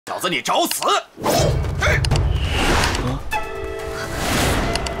小子，你找死！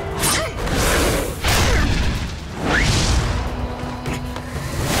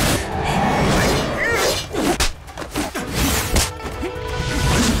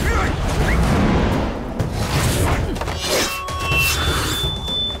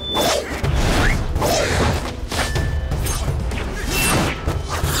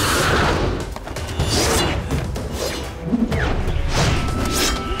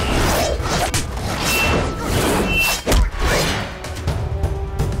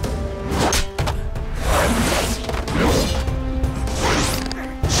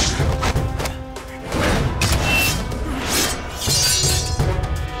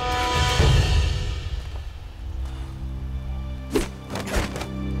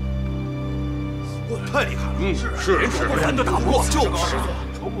太厉害了！是连仇不凡都打不过，就是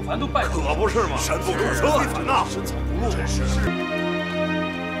仇不凡都败，可不是嘛，山不可测，非凡呐，深藏不露，真是。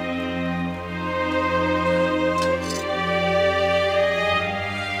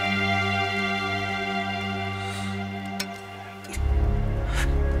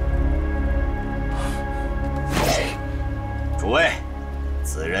诸位，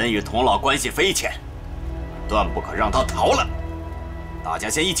此人与童老关系匪浅，断不可让他逃了。大家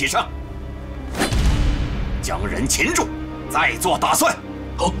先一起上。 将人擒住，再做打算。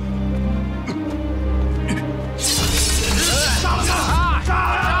好。杀了他！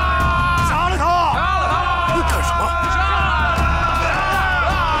杀了他！干什么？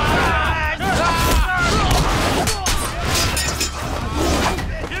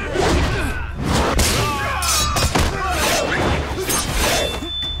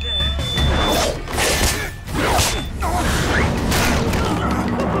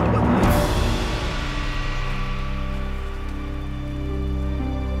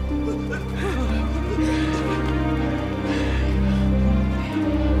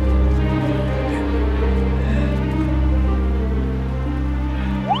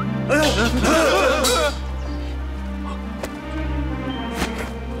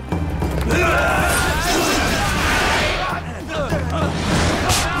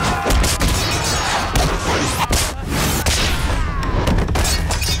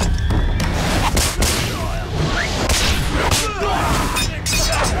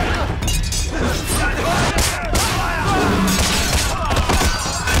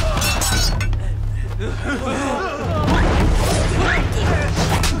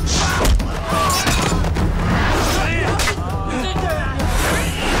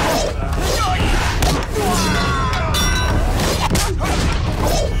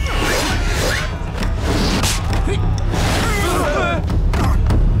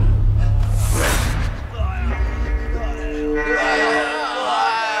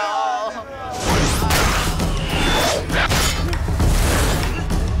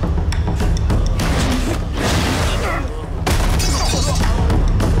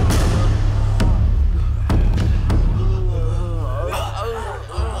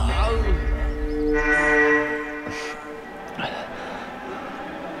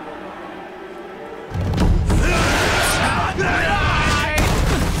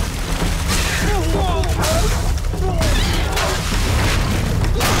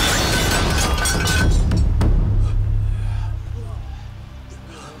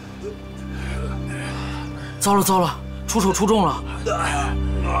糟了糟了，出手出重了！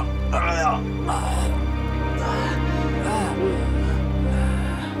哎呀！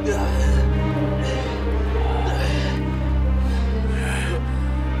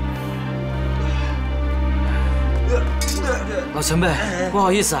老前辈，不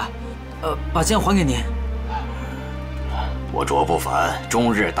好意思啊，把剑还给您。我卓不凡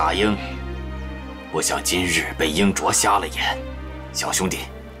终日打鹰，不想今日被鹰啄瞎了眼。小兄弟，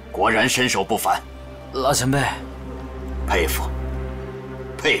果然身手不凡。 老前辈，佩服，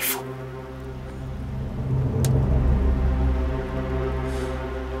佩服。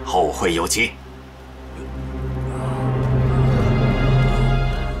后会有期。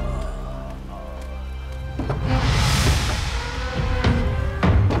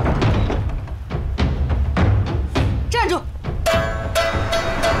站住！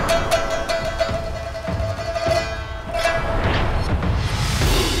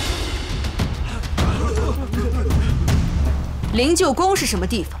灵鹫宫是什么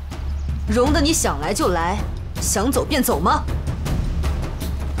地方？容得你想来就来，想走便走吗？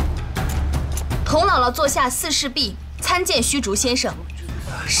童姥姥坐下4侍婢参见虚竹先生，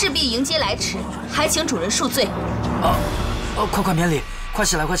侍婢迎接来迟，还请主人恕罪。快免礼，快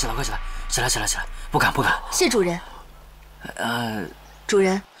起来，快起来，快起来，起来，起来，起来！不敢，不敢。谢主人。主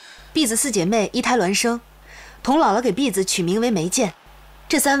人，婢子4姐妹一胎孪生，童姥姥给婢子取名为梅见，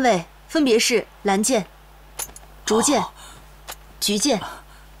这3位分别是蓝剑、竹剑、菊剑。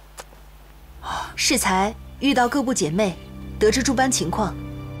适才遇到各部姐妹，得知诸般情况，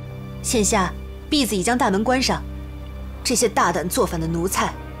现下婢子已将大门关上，这些大胆作反的奴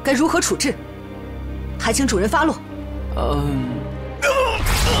才该如何处置？还请主人发落。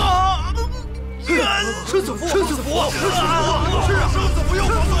生死符！生死符！是啊，生死符又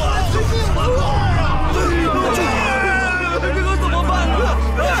发作了！救命啊！这可怎么办呢？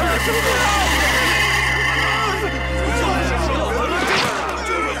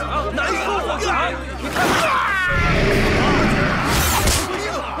难受我看！你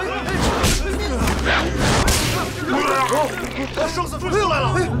看！生死符又来了！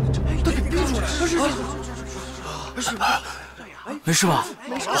他给逼住了！是没事吧？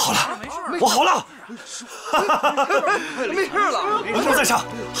我好了，我好了，没事了。文公在上，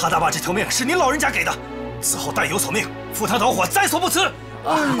哈大爸这条命是您老人家给的，此后但有所命，赴汤蹈火，在所不辞。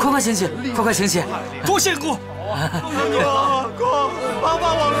快请起，快请起！多谢公。公，帮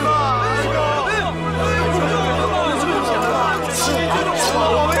帮我们吧！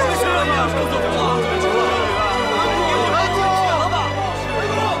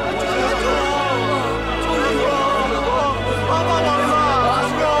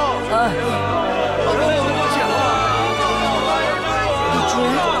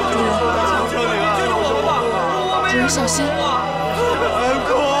我们也是小心！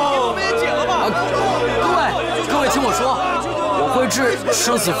我们也解了吧！各位，听我说，我会制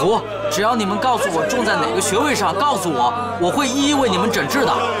生死符，只要你们告诉我种在哪个穴位上，告诉我，我会一一为你们诊治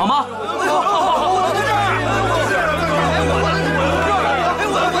的，好吗？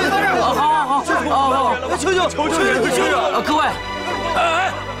好，求！各位，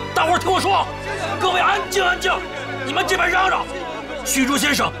大伙儿听我说，各位安静，你们这边嚷嚷，虚竹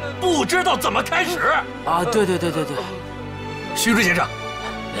先生不知道怎么开始啊！对，虚竹先生，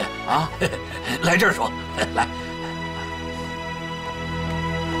来这儿说，来。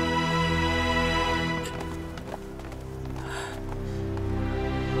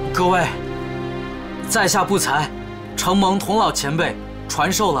各位，在下不才，承蒙童老前辈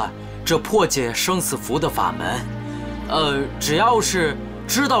传授了这破解生死符的法门，只要是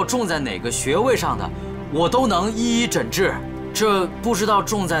知道种在哪个穴位上的，我都能一一诊治。这不知道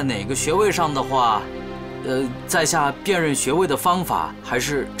种在哪个穴位上的话，在下辨认穴位的方法还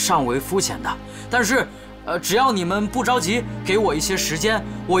是尚为肤浅的。但是，只要你们不着急，给我一些时间，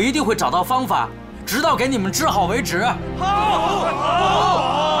我一定会找到方法，直到给你们治好为止。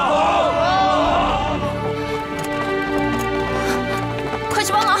快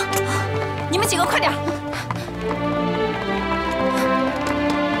去帮忙！你们几个快点！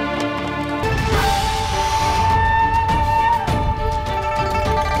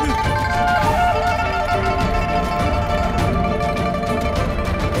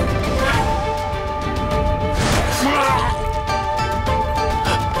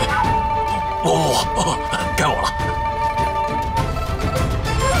该我了。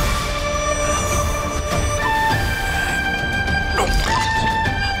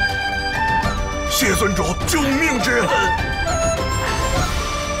谢尊主救命之恩。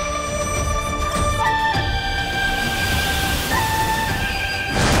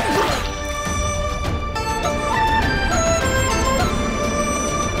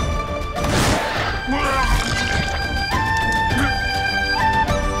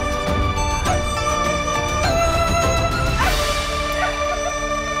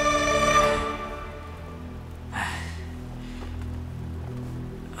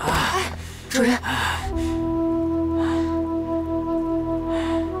主人，